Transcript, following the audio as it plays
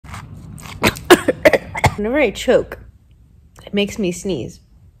Whenever I choke, it makes me sneeze.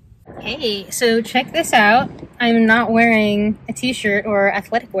 Hey, so check this out. I'm not wearing a t-shirt or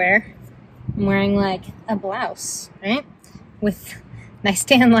athletic wear. I'm wearing like a blouse, right? With nice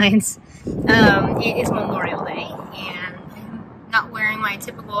tan lines. It is Memorial Day, and I'm not wearing my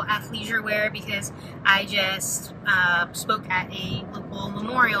typical athleisure wear because I just spoke at a local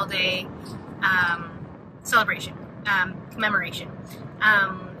Memorial Day celebration, commemoration.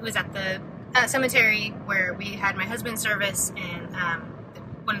 It was at the cemetery where we had my husband's service, and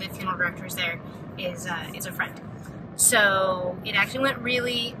one of the funeral directors there is a friend. So it actually went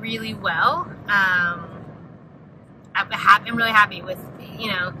really, really well. I'm really happy with, you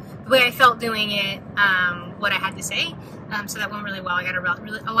know, the way I felt doing it, what I had to say. So that went really well. I got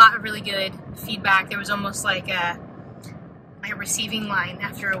a lot of really good feedback. There was almost like a receiving line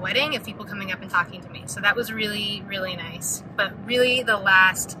after a wedding of people coming up and talking to me. So that was really, really nice. But really the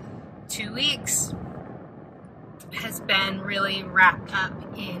last 2 weeks has been really wrapped up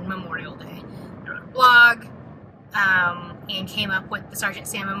in Memorial Day. I wrote a blog, and came up with the Sergeant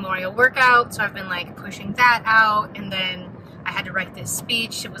Sam Memorial Workout, so I've been like pushing that out, and then I had to write this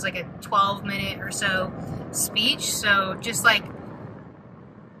speech. It was like a 12-minute or so speech, so just like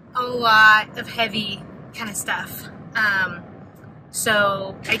a lot of heavy kind of stuff.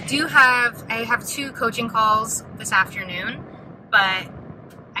 So I have 2 coaching calls this afternoon, but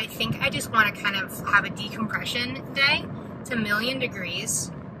I think I just want to kind of have a decompression day. It's a million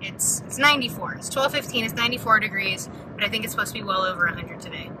degrees. It's 94. It's 12:15. It's 94 degrees, but I think it's supposed to be well over 100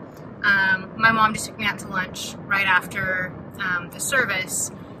 today. My mom just took me out to lunch right after the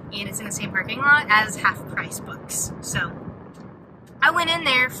service, and it's in the same parking lot as Half Price Books. So I went in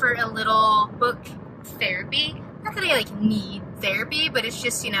there for a little book therapy. Not that I like need therapy, but it's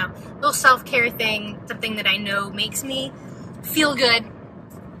just, you know, a little self-care thing, something that I know makes me feel good.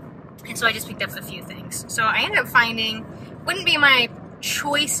 And so I just picked up a few things. So I ended up finding, wouldn't be my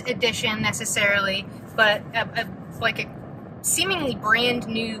choice edition necessarily, but like a seemingly brand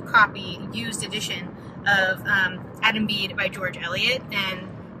new copy, used edition of Adam Bede by George Eliot, and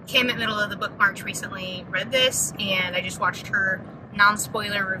came at middle of the book march recently, read this, and I just watched her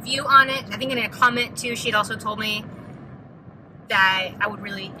non-spoiler review on it. I think in a comment too, she'd also told me that I would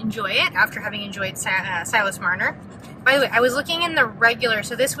really enjoy it after having enjoyed Silas Marner. By the way, I was looking in the regular,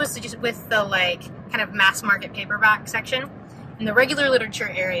 so this was just with the like kind of mass market paperback section. In the regular literature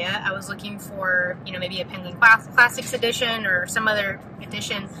area, I was looking for, you know, maybe a Penguin Classics edition or some other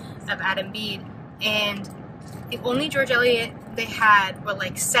edition of Adam Bede, and the only George Eliot they had were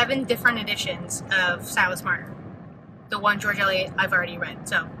like 7 different editions of Silas Marner. The one George Eliot I've already read,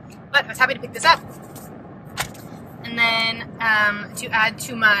 so, but I was happy to pick this up. And then to add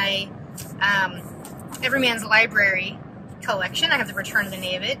to my Everyman's Library collection, I have the Return of the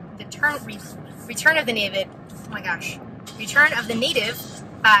Native. Return of the Native. Oh my gosh. Return of the Native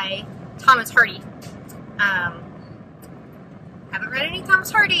by Thomas Hardy. Haven't read any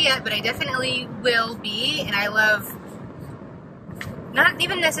Thomas Hardy yet, but I definitely will be, and I love not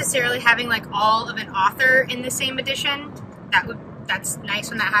even necessarily having like all of an author in the same edition. That's nice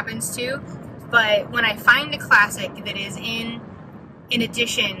when that happens too. But when I find a classic that is in an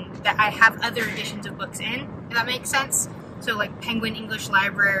edition that I have other editions of books in, if that makes sense. So like Penguin English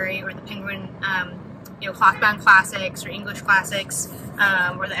Library, or the Penguin Clothbound Classics or English Classics,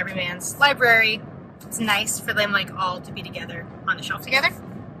 or the Everyman's Library. It's nice for them like all to be together on the shelf together.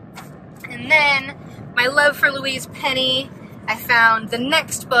 And then my love for Louise Penny, I found the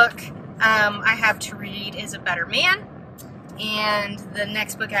next book I have to read is A Better Man. And the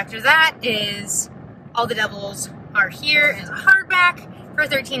next book after that is All the Devils Are Here as a hardback for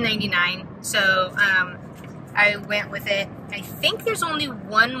 $13.99. So I went with it. I think there's only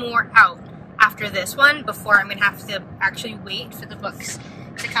one more out after this one before I'm going to have to actually wait for the books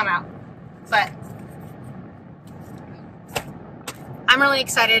to come out. But I'm really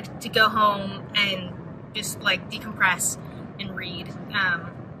excited to go home and just like decompress and read.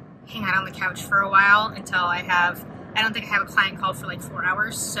 Hang out on the couch for a while until I don't think I have a client call for like 4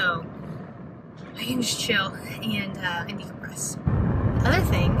 hours, so I can just chill and decompress. The other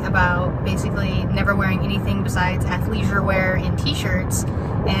thing about basically never wearing anything besides athleisure wear and t-shirts,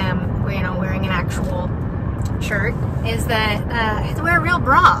 and wearing an actual shirt, is that I have to wear a real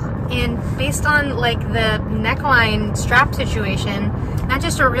bra. And based on like the neckline strap situation, not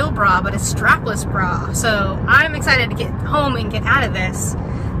just a real bra, but a strapless bra. So I'm excited to get home and get out of this.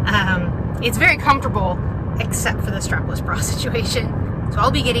 It's very comfortable, except for the strapless bra situation. So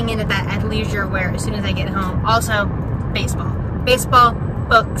I'll be getting into that athleisure wear as soon as I get home. Also, baseball. Baseball,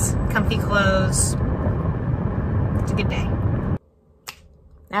 books, comfy clothes. It's a good day.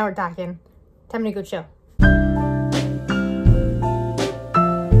 Now we're talking. Time to go chill.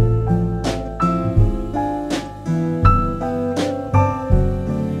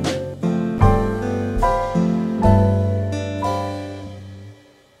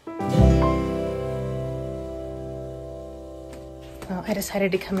 Well, I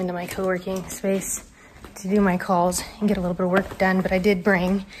decided to come into my co-working space to do my calls and get a little bit of work done, but I did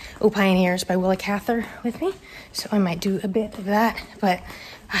bring O Pioneers by Willa Cather with me, so I might do a bit of that. But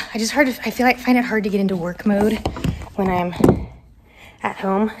I find it hard to get into work mode when I'm at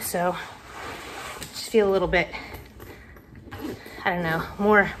home, so just feel a little bit, I don't know,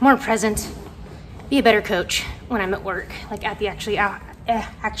 more present, be a better coach when I'm at work, like at the actually at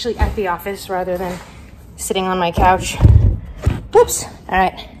the office rather than sitting on my couch. Whoops. All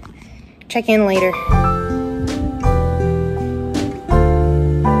right. Check in later.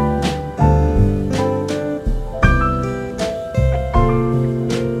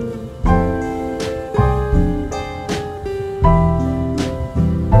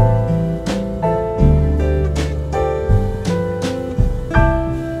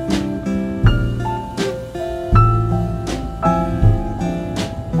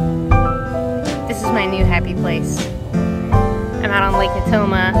 This is my new happy place. I'm out on Lake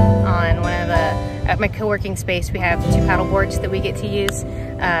Natoma on one of at my co-working space. We have 2 paddle boards that we get to use.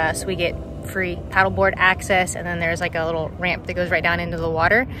 So we get free paddleboard access, and then there's like a little ramp that goes right down into the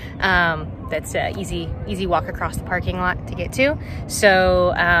water. That's easy walk across the parking lot to get to.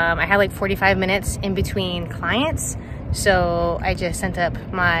 So I had like 45 minutes in between clients. So I just sent up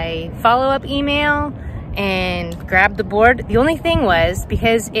my follow-up email and grabbed the board. The only thing was,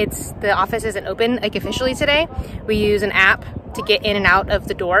 because the office isn't open like officially today, we use an app to get in and out of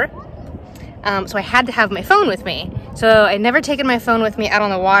the door. So I had to have my phone with me. So I'd never taken my phone with me out on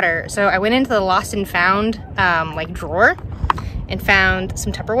the water. So I went into the lost and found like drawer and found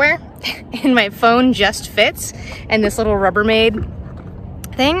some Tupperware and my phone just fits and this little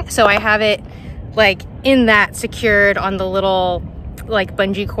Rubbermaid thing. So I have it like in that secured on the little like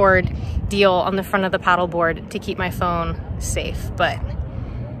bungee cord deal on the front of the paddleboard to keep my phone safe. But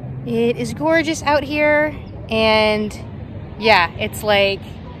it is gorgeous out here, and yeah, it's like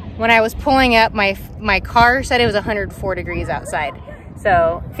when I was pulling up, my car said it was 104 degrees outside.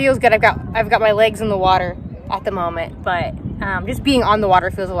 So feels good. I've got my legs in the water at the moment, but just being on the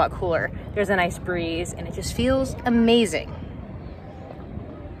water feels a lot cooler. There's a nice breeze and it just feels amazing.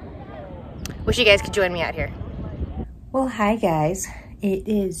 Wish you guys could join me out here. Well, hi guys. It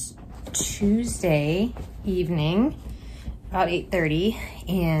is Tuesday evening, about 8:30,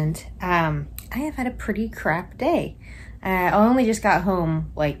 and I have had a pretty crap day. I only just got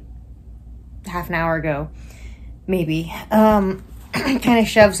home like half an hour ago, maybe. Kind of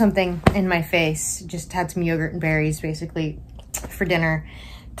shoved something in my face. Just had some yogurt and berries basically for dinner.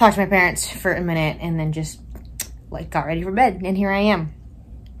 Talked to my parents for a minute and then just like got ready for bed, and here I am.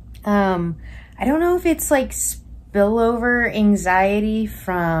 I don't know if it's like spillover anxiety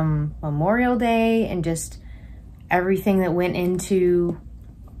from Memorial Day and just everything that went into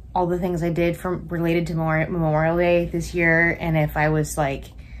all the things I did related to Memorial Day this year, and if I was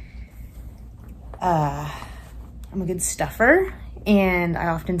like, I'm a good stuffer, and I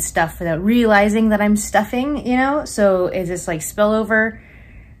often stuff without realizing that I'm stuffing, you know? So is this like spillover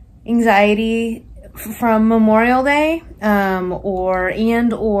anxiety from Memorial Day, or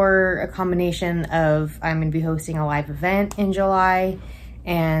a combination of I'm gonna be hosting a live event in July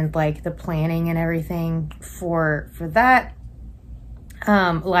and like the planning and everything for that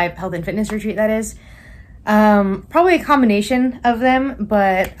live health and fitness retreat, that is. Probably a combination of them,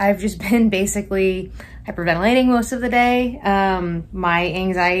 but I've just been basically hyperventilating most of the day. My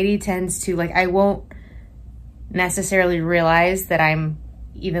anxiety tends to, like, I won't necessarily realize that I'm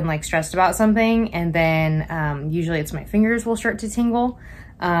even like stressed about something, and then usually it's my fingers will start to tingle,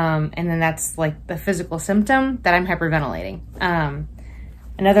 and then that's like the physical symptom that I'm hyperventilating.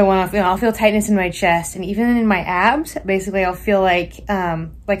 Another one, I'll feel tightness in my chest, and even in my abs. Basically, I'll feel like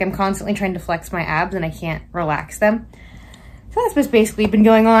I'm constantly trying to flex my abs and I can't relax them. So that's just basically been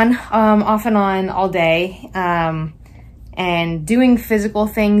going on off and on all day, and doing physical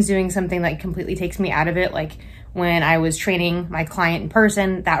things, doing something that completely takes me out of it. Like when I was training my client in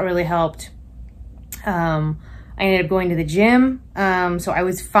person, that really helped. I ended up going to the gym, so I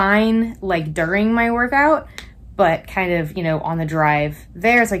was fine like during my workout, but kind of, you know, on the drive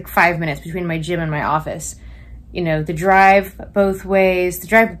there, it's like 5 minutes between my gym and my office. You know, the drive both ways, the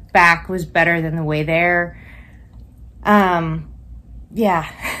drive back was better than the way there. Yeah,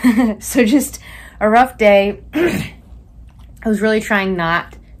 so just a rough day. I was really trying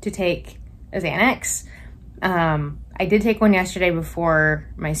not to take a Xanax. I did take one yesterday before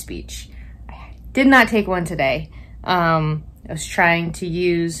my speech. I did not take one today. I was trying to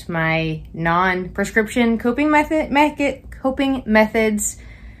use my non-prescription coping methods.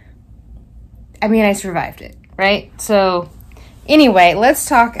 I mean, I survived it, right? So anyway, let's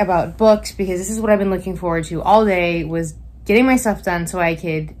talk about books, because this is what I've been looking forward to all day, was getting my stuff done so I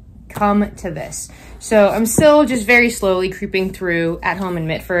could come to this. So I'm still just very slowly creeping through At Home in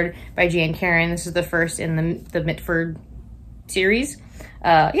Mitford by Jane Karen. This is the first in the Mitford series.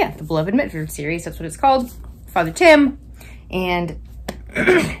 Yeah, the Beloved Mitford series, that's what it's called. Father Tim. And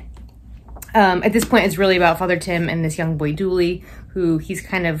at this point, it's really about Father Tim and this young boy, Dooley, who he's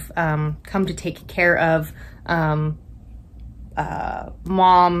kind of come to take care of.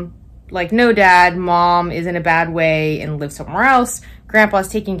 Mom, like, no dad, mom is in a bad way and lives somewhere else. Grandpa's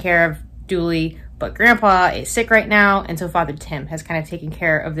taking care of Dooley, but Grandpa is sick right now, and so Father Tim has kind of taken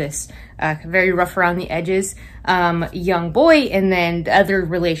care of this very rough around the edges young boy, and then other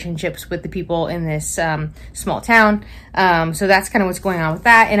relationships with the people in this small town. So that's kind of what's going on with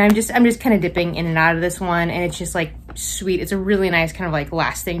that, and I'm just kind of dipping in and out of this one, and it's just like sweet. It's a really nice kind of like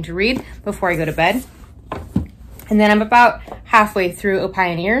last thing to read before I go to bed. And then I'm about halfway through O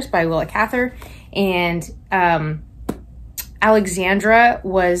Pioneers by Willa Cather, and Alexandra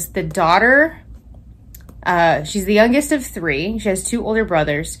was the daughter. She's the youngest of 3. She has 2 older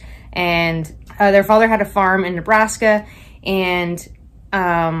brothers, and their father had a farm in Nebraska, and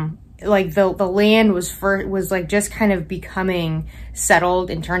like the land was like just kind of becoming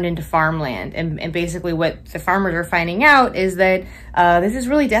settled and turned into farmland. And basically what the farmers are finding out is that this is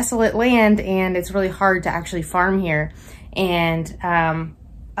really desolate land and it's really hard to actually farm here. And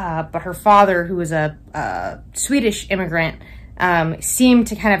but her father, who was a Swedish immigrant, seemed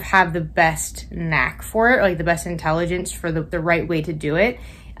to kind of have the best knack for it, like the best intelligence for the right way to do it.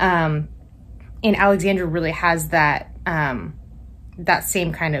 And Alexandra really has that that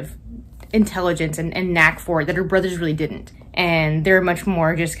same kind of intelligence and knack for it that her brothers really didn't. And they're much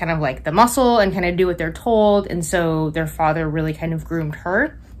more just kind of like the muscle and kind of do what they're told. And so their father really kind of groomed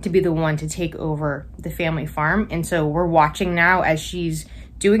her to be the one to take over the family farm. And so we're watching now as she's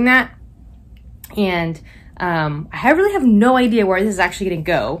doing that. And I really have no idea where this is actually going to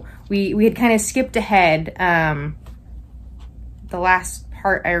go. We had kind of skipped ahead. The last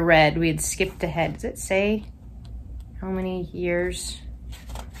part I read, we had skipped ahead. Does it say how many years?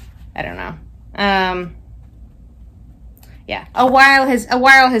 I don't know. Yeah, a while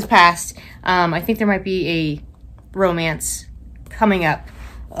has passed. I think there might be a romance coming up.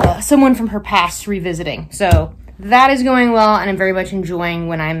 Someone from her past revisiting. So that is going well, and I'm very much enjoying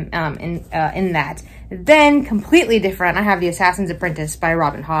when I'm in that. Then, completely different, I have The Assassin's Apprentice by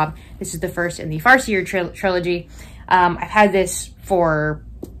Robin Hobb. This is the first in the Farseer trilogy. I've had this for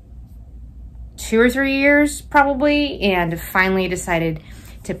 2 or 3 years, probably, and finally decided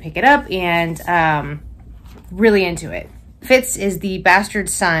to pick it up, and really into it. Fitz is the bastard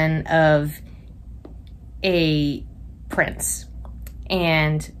son of a prince,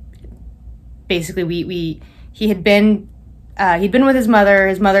 and basically he had been he'd been with his mother.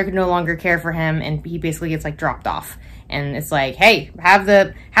 His mother could no longer care for him, and he basically gets like dropped off. And it's like, hey, have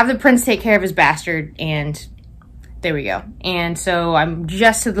the prince take care of his bastard, and there we go. And so I'm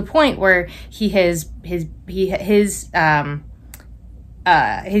just to the point where he's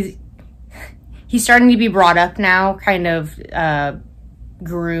starting to be brought up now, kind of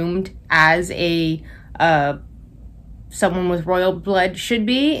groomed as a someone with royal blood should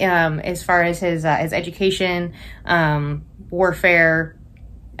be, as far as his education, warfare,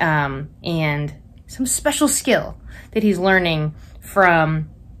 and some special skill that he's learning from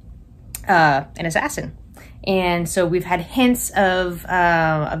an assassin. And so we've had hints of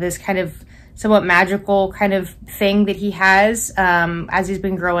this kind of somewhat magical kind of thing that he has as he's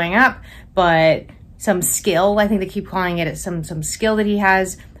been growing up, but some skill. I think they keep calling it some skill that he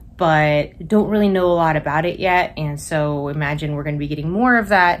has, but don't really know a lot about it yet. And so imagine we're going to be getting more of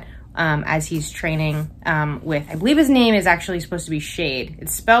that as he's training with, I believe his name is actually supposed to be Shade.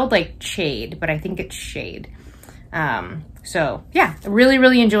 It's spelled like Chade, but I think it's Shade. So yeah, really,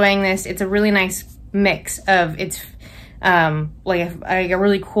 really enjoying this. It's a really nice mix of, it's like a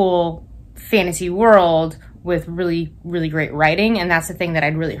really cool fantasy world with really, really great writing. And that's the thing that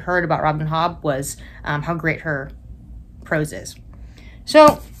I'd really heard about Robin Hobb was how great her prose is.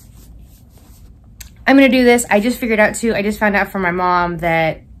 So I'm going to do this. I just found out from my mom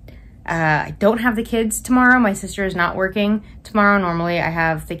that I don't have the kids tomorrow. My sister is not working tomorrow. Normally I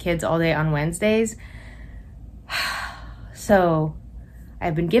have the kids all day on Wednesdays. So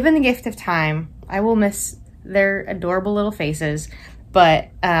I've been given the gift of time. I will miss their adorable little faces, but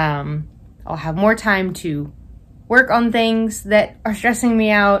I'll have more time to work on things that are stressing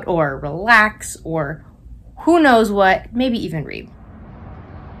me out, or relax, or who knows what, maybe even read.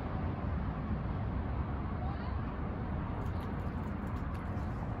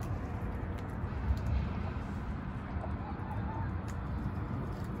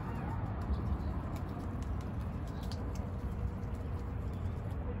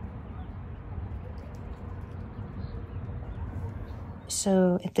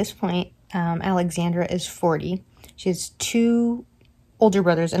 So at this point, Alexandra is 40. She has 2 older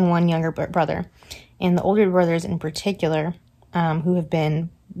brothers and 1 younger brother. And the older brothers in particular, who have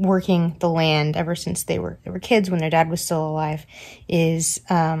been working the land ever since they were kids when their dad was still alive, is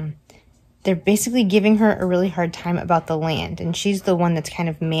they're basically giving her a really hard time about the land. And she's the one that's kind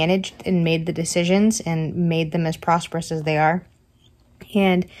of managed and made the decisions and made them as prosperous as they are.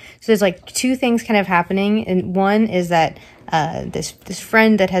 And so there's like 2 things kind of happening. And one is that this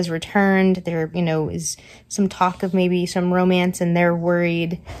friend that has returned, there, you know, is some talk of maybe some romance, and they're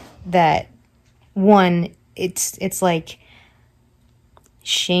worried that, one, it's like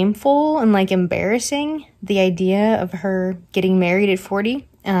shameful and like embarrassing, the idea of her getting married at 40,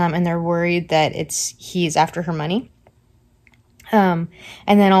 and they're worried that he's after her money. And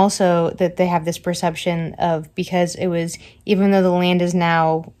then also that they have this perception of, because it was, even though the land is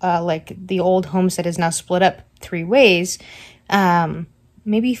now, like the old homestead is now split up 3 ways,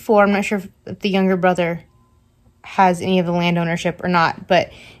 maybe 4, I'm not sure if the younger brother has any of the land ownership or not,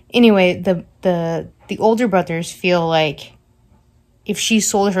 but anyway, the older brothers feel like if she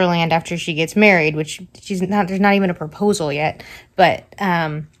sold her land after she gets married, which there's not even a proposal yet, but,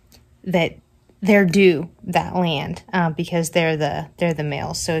 that they're due that land, because they're the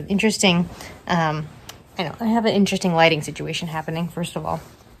males. So interesting. I have an interesting lighting situation happening, first of all,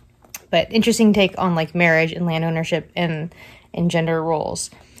 but interesting take on like marriage and land ownership and gender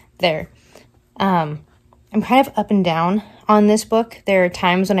roles there. I'm kind of up and down on this book. There are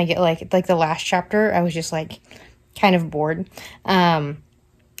times when I get like the last chapter, I was just like kind of bored,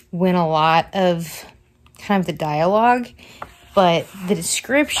 when a lot of kind of the dialogue, but the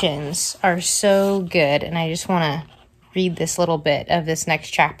descriptions are so good, and I just want to read this little bit of this next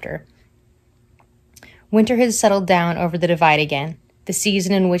chapter. Winter has settled down over the divide again, the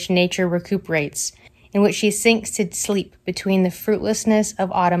season in which nature recuperates, in which she sinks to sleep between the fruitlessness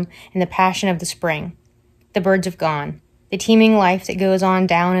of autumn and the passion of the spring. The birds have gone. The teeming life that goes on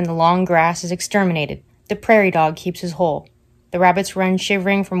down in the long grass is exterminated. The prairie dog keeps his hole. The rabbits run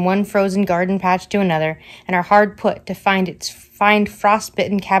shivering from one frozen garden patch to another and are hard put to find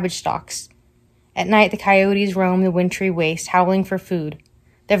frost-bitten cabbage stalks. At night the coyotes roam the wintry waste, howling for food.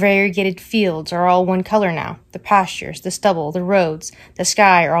 The variegated fields are all one color now. The pastures, the stubble, the roads, the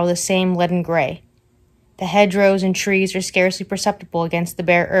sky are all the same leaden gray. The hedgerows and trees are scarcely perceptible against the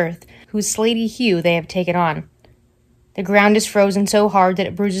bare earth, whose slaty hue they have taken on. The ground is frozen so hard that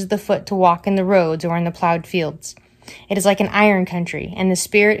it bruises the foot to walk in the roads or in the plowed fields. It is like an iron country, and the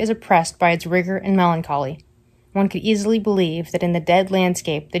spirit is oppressed by its rigor and melancholy. One could easily believe that in the dead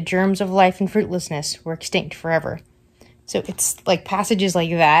landscape the germs of life and fruitlessness were extinct forever. So it's like passages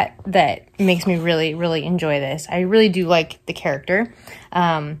like that makes me really, really enjoy this. I really do like the character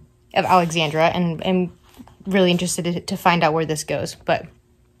of Alexandra, and am really interested to find out where this goes. But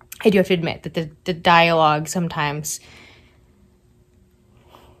I do have to admit that the dialogue sometimes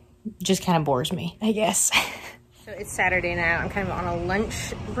just kind of bores me, I guess. So it's Saturday now. I'm kind of on a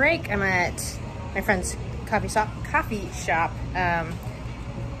lunch break. I'm at my friend's coffee shop.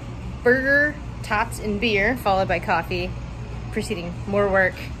 Burger, tots, and beer, followed by coffee, preceding more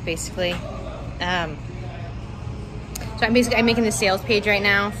work, basically. So I'm making the sales page right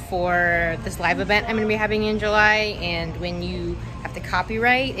now for this live event I'm going to be having in July. And when you have to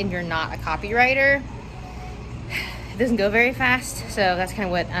copyright and you're not a copywriter, it doesn't go very fast. So that's kind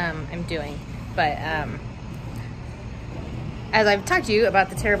of what I'm doing. But as I've talked to you about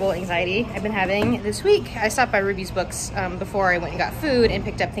the terrible anxiety I've been having this week, I stopped by Ruby's Books before I went and got food and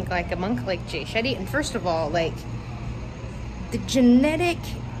picked up Think Like a Monk, like Jay Shetty. And first of all, like, the genetic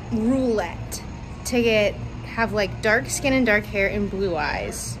roulette to have like dark skin and dark hair and blue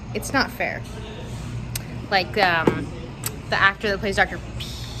eyes, it's not fair. Like the actor that plays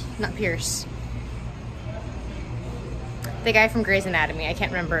not Pierce, the guy from Grey's Anatomy, I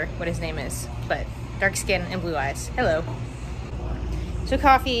can't remember what his name is, but dark skin and blue eyes. Hello. So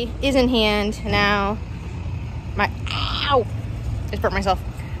coffee is in hand now. Ow! Just burnt myself.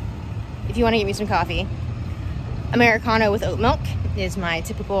 If you want to get me some coffee, Americano with oat milk is my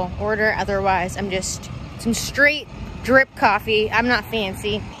typical order. Otherwise, I'm just some straight drip coffee. I'm not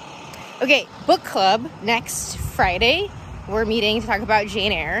fancy. Okay, book club next Friday. We're meeting to talk about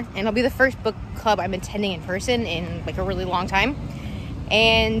Jane Eyre, and it'll be the first book club I'm attending in person in like a really long time.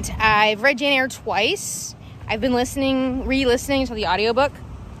 And I've read Jane Eyre twice. I've been re-listening to the audiobook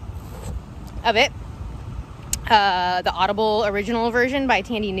of it, the Audible original version by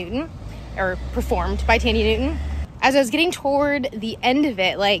Tandy Newton, or performed by Tandy Newton. As I was getting toward the end of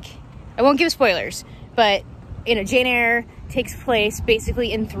it, like, I won't give spoilers, but, you know, Jane Eyre takes place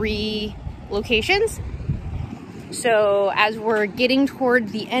basically in 3 locations. So as we're getting toward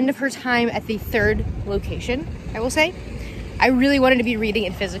the end of her time at the third location, I will say, I really wanted to be reading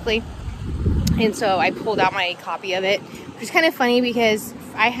it physically. And so I pulled out my copy of it. It's kind of funny because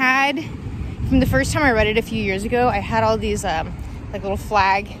I had, from the first time I read it a few years ago, I had all these like little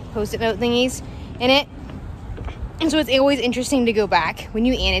flag post-it note thingies in it. And so it's always interesting to go back when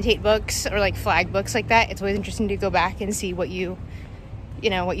you annotate books or like flag books like that. It's always interesting to go back and see what you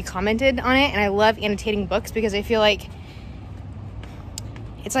commented on it. And I love annotating books because I feel like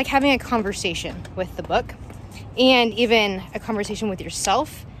it's like having a conversation with the book and even a conversation with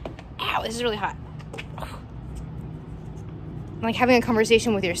yourself. Ow, this is really hot. Like having a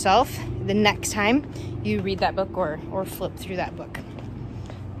conversation with yourself the next time you read that book or flip through that book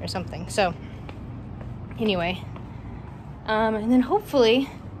or something. So anyway, and then hopefully,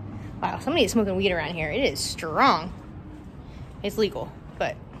 wow, somebody is smoking weed around here. It is strong. It's legal,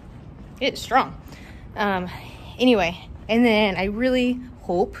 but it is strong. Anyway, and then I really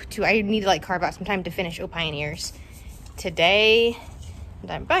hope I need to like carve out some time to finish O Pioneers today. And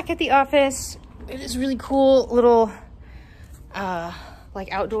I'm back at the office. It is really cool little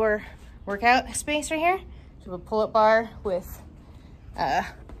like outdoor workout space right here. So a pull-up bar with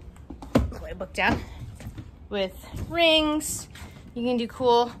put my book down, with rings. You can do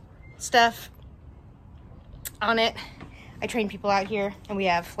cool stuff on it. I train people out here, and we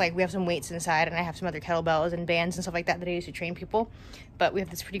have some weights inside, and I have some other kettlebells and bands and stuff like that I use to train people. But we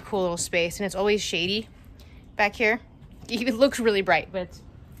have this pretty cool little space, and it's always shady back here. It looks really bright, but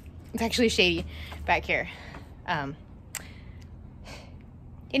it's actually shady back here.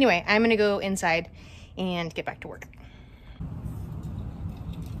 Anyway, I'm gonna go inside and get back to work.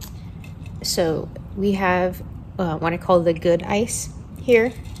 So we have what I call the good ice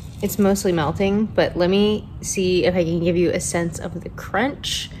here. It's mostly melting, but let me see if I can give you a sense of the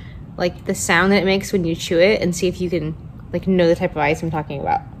crunch, like the sound that it makes when you chew it, and see if you can like know the type of ice I'm talking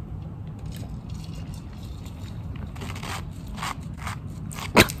about.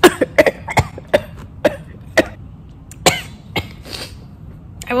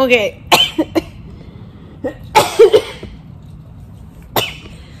 I will get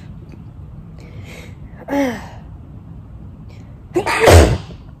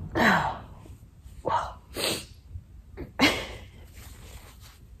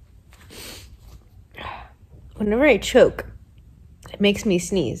whenever I choke, it makes me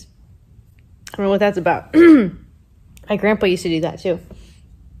sneeze. I don't know what that's about. My grandpa used to do that too.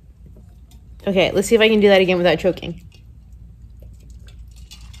 Okay, let's see if I can do that again without choking.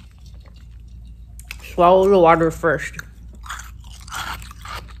 Swallow the water first.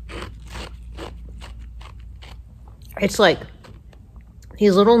 It's like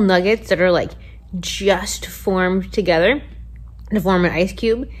these little nuggets that are like just formed together to form an ice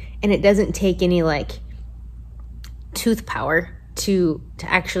cube, and it doesn't take any like tooth power to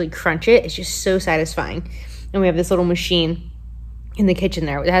actually crunch it. It's just so satisfying. And we have this little machine in the kitchen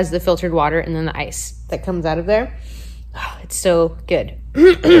there. It has the filtered water and then the ice that comes out of there. Oh, it's so good.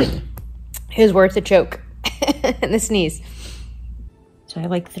 It was worth the choke and the sneeze. So I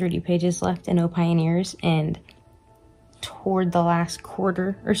have like 30 pages left in O Pioneers, and toward the last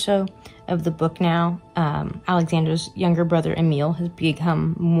quarter or so of the book now, Alexandra's younger brother Emil has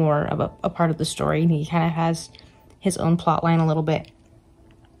become more of a part of the story, and he kind of has his own plot line a little bit.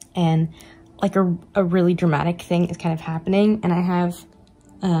 And like a really dramatic thing is kind of happening, and I have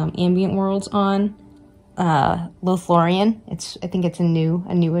ambient worlds on Lothlorien. I think it's a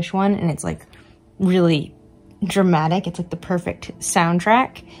newish one, and it's like really dramatic. It's like the perfect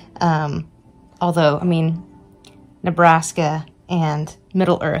soundtrack. Although, I mean, Nebraska and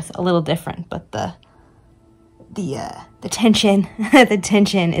Middle Earth a little different, but the tension the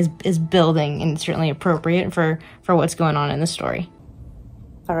tension is building, and it's certainly appropriate for what's going on in the story.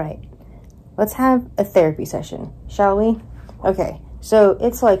 All right, let's have a therapy session, shall we? Okay, so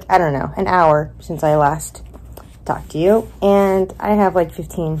it's like, I don't know, an hour since I last talked to you, and I have like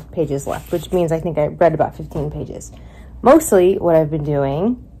 15 pages left, which means I think I read about 15 pages. Mostly what I've been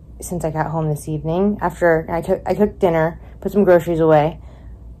doing since I got home this evening, after I cooked dinner, put some groceries away,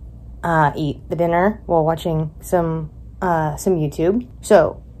 eat the dinner while watching some YouTube.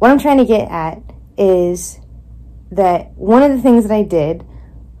 So what I'm trying to get at is that one of the things that I did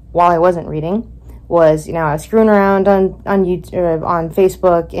while I wasn't reading was, I was screwing around on YouTube, on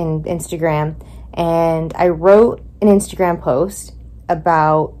Facebook and Instagram, and I wrote an Instagram post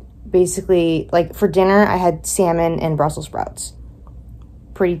about basically, like, for dinner I had salmon and Brussels sprouts.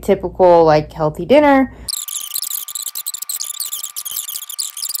 Pretty typical, like, healthy dinner.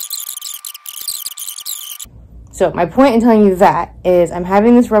 So my point in telling you that is I'm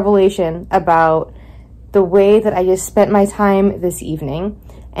having this revelation about the way that I just spent my time this evening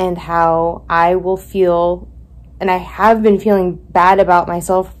and how I will feel, and I have been feeling bad about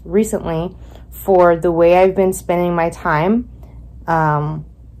myself recently for the way I've been spending my time,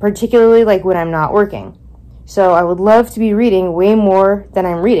 particularly like when I'm not working. So I would love to be reading way more than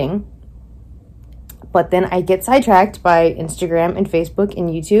I'm reading, but then I get sidetracked by Instagram and Facebook and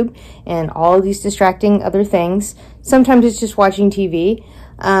YouTube and all of these distracting other things. Sometimes it's just watching TV,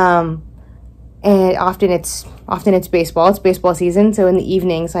 and often it's baseball. It's baseball season, so in the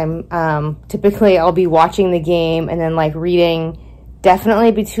evenings I'm typically I'll be watching the game and then like reading,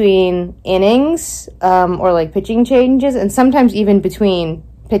 definitely between innings, or like pitching changes, and sometimes even between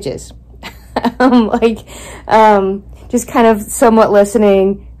pitches. Just kind of somewhat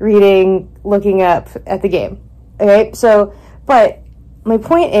listening, reading, looking up at the game. Okay, so, but my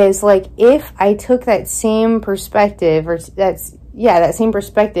point is, like, if I took that same perspective, or that same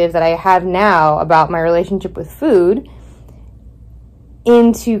perspective that I have now about my relationship with food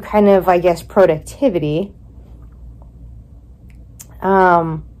into kind of, I guess, productivity,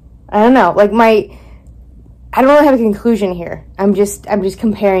 I don't know, like I don't really have a conclusion here. I'm just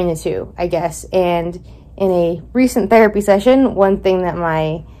comparing the two, I guess. And in a recent therapy session, one thing that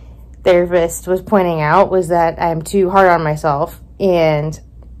my therapist was pointing out was that I'm too hard on myself and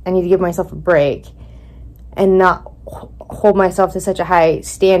I need to give myself a break and not hold myself to such a high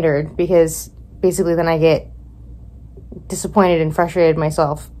standard, because basically then I get disappointed and frustrated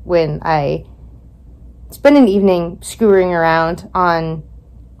myself when I spend an evening screwing around on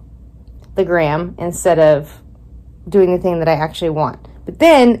the gram instead of doing the thing that I actually want. But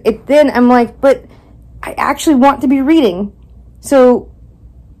then I'm like, but I actually want to be reading. So,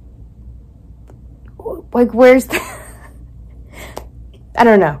 like, where's the I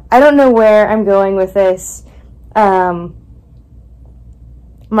don't know. I don't know where I'm going with this. My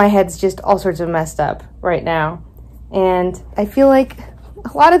head's just all sorts of messed up right now. And I feel like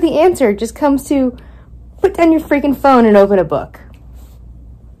a lot of the answer just comes to put down your freaking phone and open a book.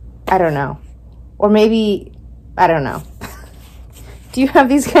 I don't know. Or maybe, I don't know. Do you have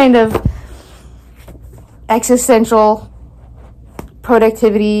these kind of existential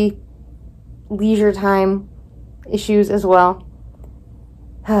productivity, leisure time issues as well?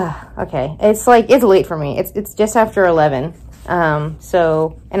 Okay, it's late for me. It's just after 11.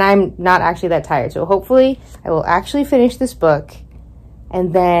 So, and I'm not actually that tired. So hopefully I will actually finish this book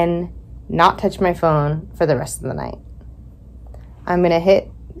and then not touch my phone for the rest of the night. I'm going to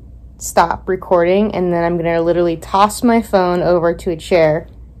hit stop recording, and then I'm going to literally toss my phone over to a chair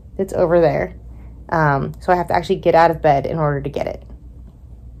that's over there. So I have to actually get out of bed in order to get it.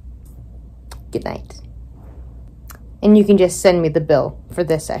 Good night. And you can just send me the bill for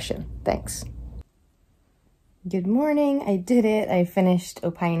this session. Thanks. Good morning. I did it. I finished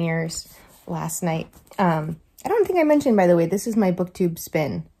O Pioneers last night. I don't think I mentioned, by the way, this is my Booktube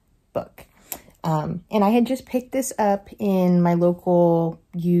Spin book. And I had just picked this up in my local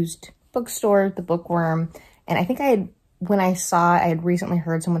used bookstore, the Bookworm. And I think I had recently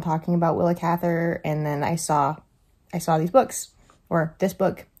heard someone talking about Willa Cather, and then I saw these books, or this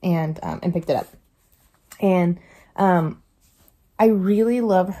book, and picked it up. And I really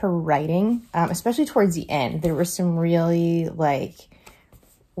love her writing, especially towards the end. There were some really, like,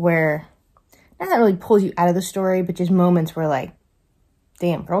 where, not that really pulls you out of the story, but just moments where, like,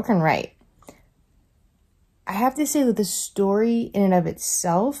 damn, girl can write. I have to say that the story in and of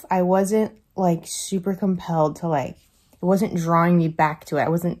itself, I wasn't, like, super compelled to, like, it wasn't drawing me back to it.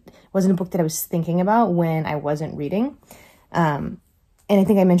 It wasn't a book that I was thinking about when I wasn't reading. And I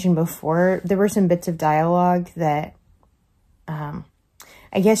think I mentioned before, there were some bits of dialogue that,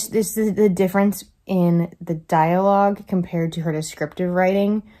 I guess this is the difference in the dialogue compared to her descriptive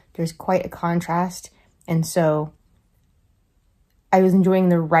writing. There's quite a contrast. And so I was enjoying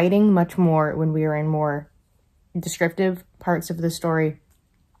the writing much more when we were in more descriptive parts of the story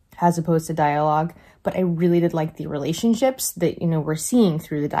as opposed to dialogue. But I really did like the relationships that, we're seeing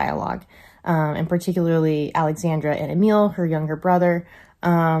through the dialogue. And particularly Alexandra and Emile, her younger brother.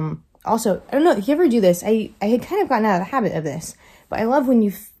 Also, I don't know if you ever do this. I had kind of gotten out of the habit of this, but I love when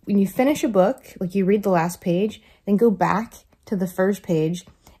you finish a book, like you read the last page, then go back to the first page,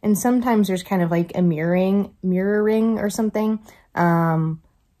 and sometimes there's kind of like a mirroring or something.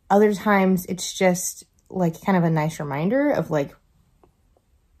 Other times it's just like kind of a nice reminder of like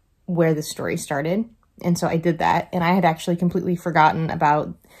where the story started. And so I did that, and I had actually completely forgotten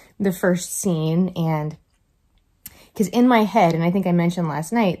about the first scene, and because in my head, and I think I mentioned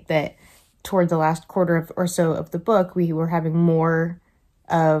last night that toward the last quarter or so of the book, we were having more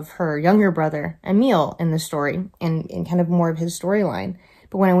of her younger brother, Emile, in the story, and kind of more of his storyline.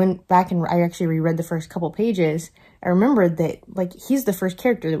 But when I went back and I actually reread the first couple pages, I remembered that, like, he's the first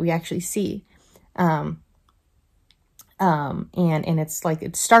character that we actually see. And it's like,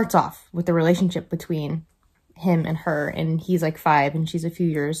 it starts off with the relationship between him and her, and he's like 5 and she's a few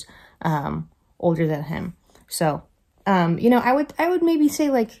years older than him. So, you know, I would maybe say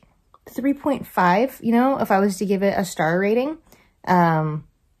like 3.5, you know, if I was to give it a star rating.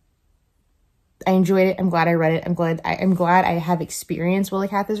 I enjoyed it. I'm glad I read it. I'm glad I have experienced Willa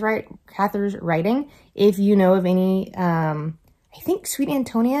Cather's writing. If you know of any, I think Sweet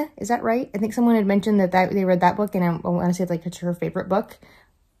Antonia, is that right? I think someone had mentioned that they read that book, and I want to say like it's her favorite book,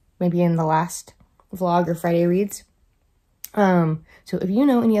 maybe in the last vlog or Friday Reads. So if you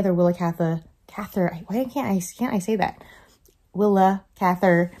know any other Willa Cather, why can't I say that? Willa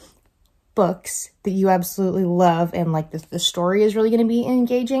Cather books that you absolutely love, and like the story is really going to be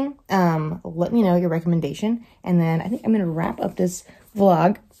engaging, let me know your recommendation. And then I think I'm going to wrap up this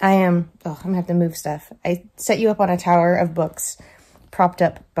vlog. I'm gonna have to move stuff. I set you up on a tower of books propped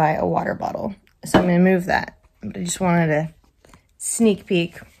up by a water bottle, so I'm going to move that, but I just wanted a sneak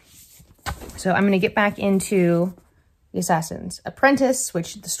peek. So I'm going to get back into The Assassin's Apprentice,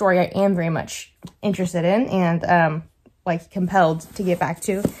 which the story I am very much interested in and like compelled to get back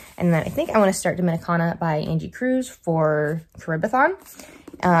to. And then I think I want to start Dominicana by Angie Cruz for Caribathon.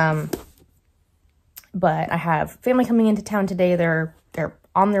 But I have family coming into town today. They're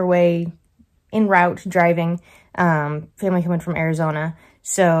on their way, en route, driving. Family coming from Arizona.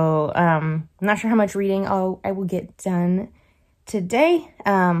 So I'm not sure how much reading I will get done today.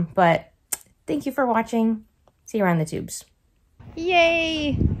 But thank you for watching. See you around the tubes.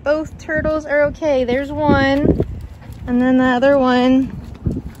 Yay! Both turtles are okay. There's one. And then the other one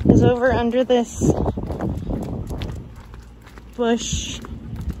is over under this bush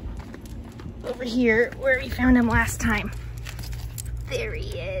over here where we found him last time. There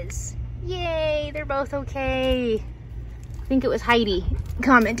he is. Yay, they're both okay. I think it was Heidi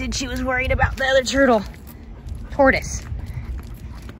commented she was worried about the other turtle. Tortoise.